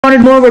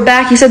wanted more, we're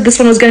back. You said this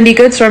one was going to be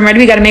good, so I'm ready.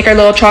 We got to make our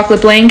little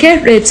chocolate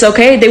blanket. It's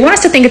okay. They want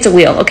us to think it's a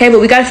wheel, okay? But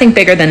we got to think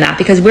bigger than that,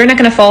 because we're not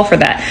going to fall for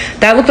that.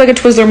 That looked like a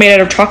Twizzler made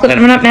out of chocolate, and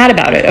I'm not mad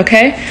about it,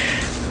 okay?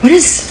 What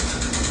is...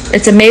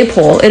 It's a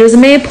maypole. It is a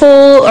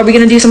maypole. Are we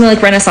going to do something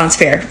like Renaissance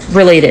Fair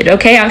related?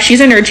 Okay, she's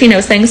a nerd. She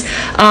knows things.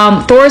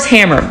 Thor's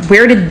hammer.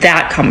 Where did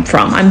that come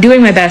from? I'm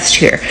doing my best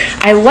here.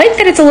 I like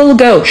that it's a little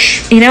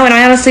gauche, you know, and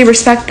I honestly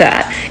respect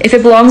that. If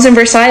it belongs in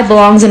Versailles, it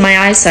belongs in my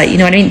eyesight. You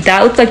know what I mean?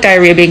 That looked like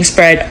diarrhea being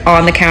spread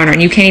on the counter,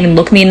 and you can't even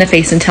look me in the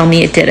face and tell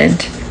me it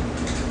didn't.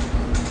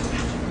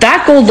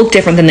 That gold looked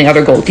different than the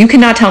other gold. You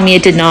cannot tell me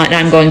it did not, and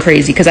I'm going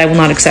crazy, because I will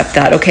not accept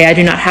that, okay? I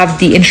do not have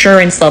the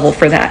insurance level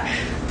for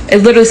that.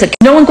 It literally said,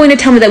 no one's going to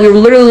tell me that we were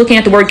literally looking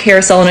at the word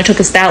carousel and it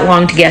took us that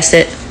long to guess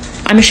it.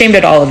 I'm ashamed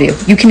at all of you.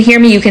 You can hear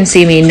me, you can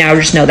see me, now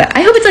just know that.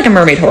 I hope it's like a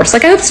mermaid horse.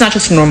 Like, I hope it's not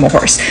just a normal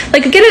horse.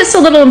 Like, get us a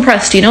little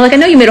impressed, you know? Like, I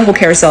know you made a whole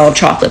carousel of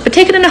chocolate, but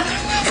take it another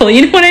level,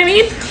 you know what I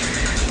mean?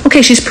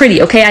 Okay, she's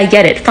pretty, okay, I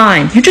get it,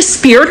 fine. You just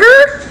speared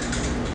her?